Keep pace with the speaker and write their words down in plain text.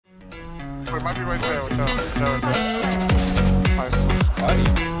It might be right there. Watch out. Nice.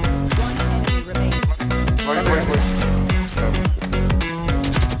 One enemy remaining. Wait.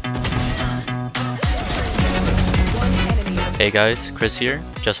 Hey guys, Chris here.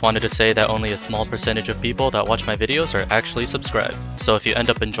 Just wanted to say that only a small percentage of people that watch my videos are actually subscribed. So if you end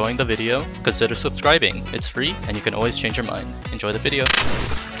up enjoying the video, consider subscribing. It's free and you can always change your mind. Enjoy the video.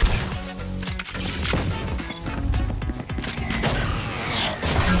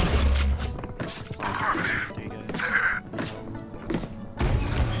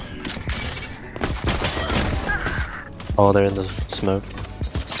 Oh, they're in the smoke.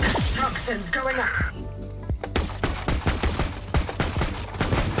 Toxins going up.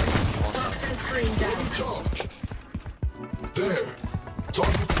 Toxin screen down.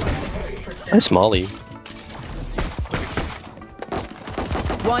 Nice Molly.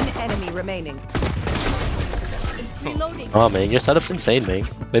 One enemy remaining. Reloading. Oh man, your setup's insane, man.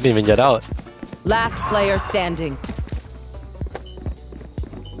 They didn't even get out. Last player standing.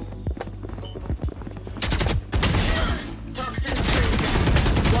 Toxin screen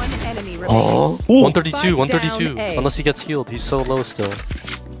down. One enemy remaining. Oh, Ooh. 132, 132. Spike down A. Unless he gets healed, he's so low still.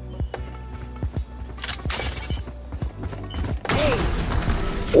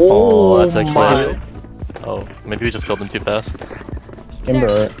 Oh, that's a kill. Oh, maybe we just killed him too fast.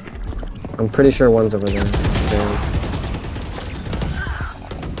 Kimber. I'm pretty sure one's over there.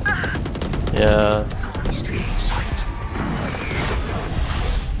 Yeah.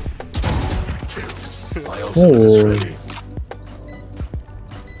 Oh.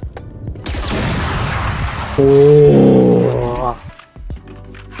 Oh.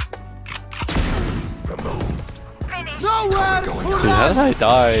 Dude, how did I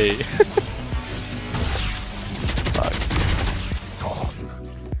die? Fuck.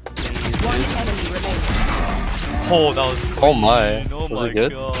 One enemy remaining. Oh, that was clean. Oh my. Oh Was my it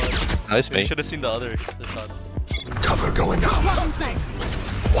good? god. Nice, You mate. should have seen the other shot. Cover going out.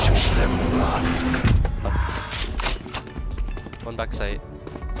 Watch them run. One backside.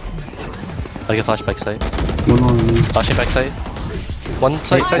 I get flash back side. One on me. Flashing back side. One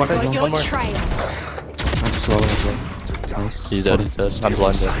side. One more. I'm slow as well. Nice. He's dead. I'm blind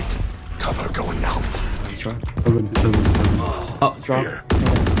dead. Sight. Cover going out. Try. Open. Oh, drop. Here.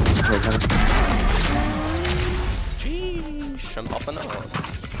 Jeez, I'm up and up.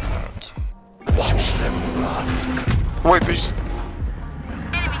 Watch them run. Wait, these.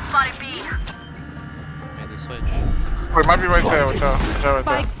 Yeah, they switch. Wait, might be right there. Watch out. Right there.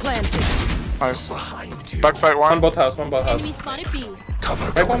 Spike planted. Nice. Behind you. Backside One one. both house. Cover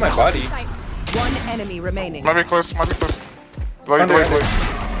Right on going my out. body. One enemy remaining. Might be close. Wait. Under. Yep.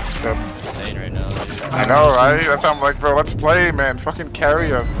 Insane right now. I know, right? That's how I'm like, bro, let's play, man. Fucking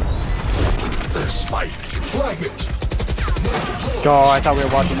carry us. The spike. Fragment. Oh, I thought we were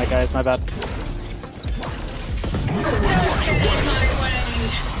watching that, guys. My bad.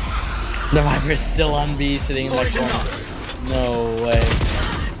 The Viper's still on B, sitting in that corner. No way.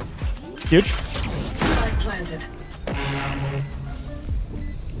 Huge. Spike planted.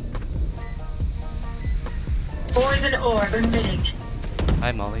 Poison orb emitting.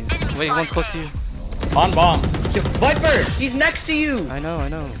 Hi, Molly. Wait, one's close to you. On bomb. Viper! He's next to you! I know.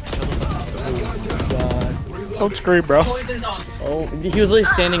 Don't scream, bro. Poison's off. Oh, he was literally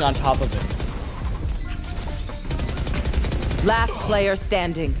standing on top of it. Last player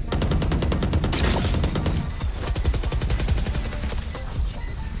standing.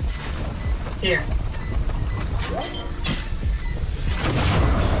 Here.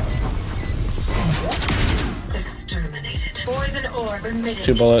 Exterminated. Poison orb emitting.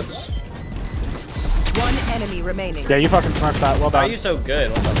 2 bullets. One enemy remaining. Yeah, you fucking smurfed that. Well Why are done. you so good?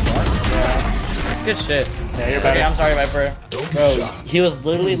 What the fuck? Yeah. Good shit. Yeah, you're Okay, better. I'm sorry, Viper. Bro, he was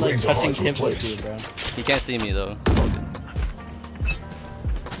literally like touching tips with you, bro. He can't see me though.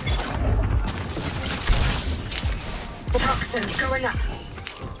 Toxins going up.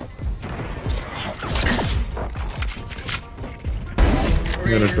 I'm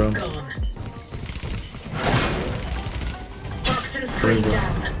gonna drone. Gone. Toxin screen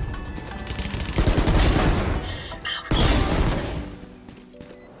down.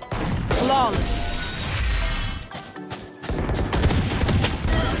 Flawless.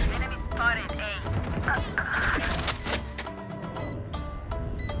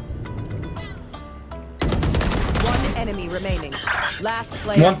 One enemy remaining. Last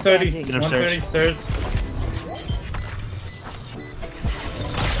player 130. standing. 130 stairs.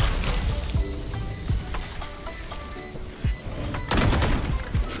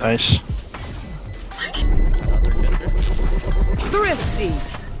 Nice. Thrifty.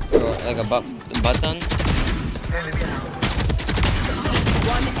 Like a button.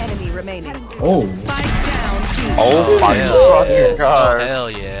 One enemy remaining. Oh. Spike down. Oh my fucking Oh, god. hell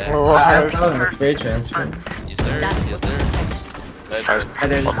yeah. I saw him. It's great transfer. Yes, sir. Yes, sir. Nice. Head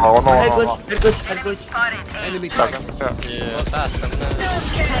Oh, no, Head no, no. glitch, head glitch. Enemy second. Yeah. Yeah. Well, fast. I'm gonna...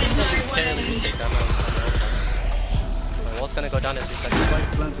 Can't really take that out. My wall's gonna go down in 2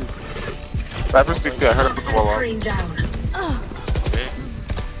 seconds. Cypher's DP, I heard him put the wall up. Okay.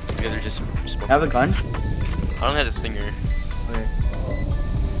 You guys are just smoking. Have a gun? I don't have the stinger. Okay.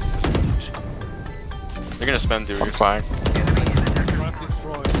 They're gonna spam through. I'm flying.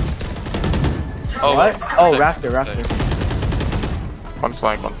 Oh, What? Oh, sick. Raptor. Sick. One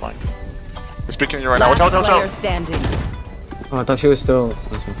flying, one flying. He's speaking to you right now. Watch out, watch Player out. standing. Oh, I thought she was still.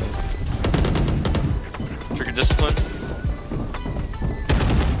 Trigger discipline.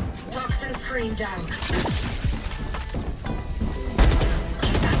 Toxin screen down.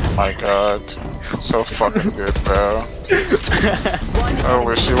 My god. So fucking good, bro. Oh,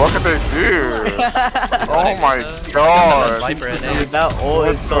 Wishy, what can they do? Oh my god. Viper and Dude, that ult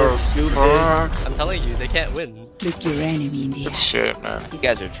is so stupid. Fuck. I'm telling you, they can't win. Look your enemy in the Good shit, man. You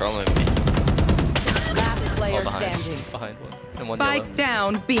guys are trolling me. last player Oh, behind. standing. Behind one. And one Spike yellow.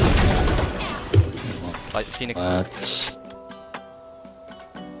 down B. Fight Phoenix. What?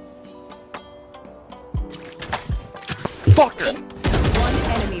 Fucker! One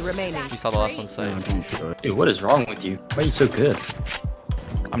enemy remaining. You saw the last one side. Dude, what is wrong with you? Why are you so good?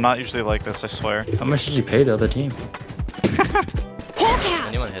 I'm not usually like this, I swear. How much did you pay the other team?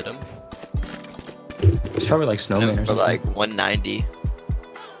 Anyone hit him? It's probably like Snowman or For something. like 190.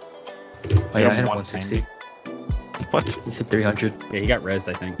 Oh yeah, I hit him 160. What? He's hit 300 Yeah, he got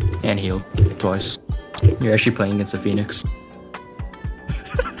rezzed, I think. and healed twice. You're actually playing against the Phoenix.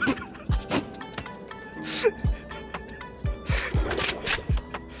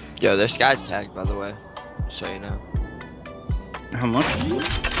 Yo, this guy's tagged, by the way. Just so you know. How much?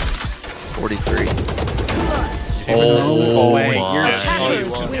 43. Oh, my wait, you're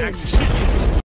God. cheating.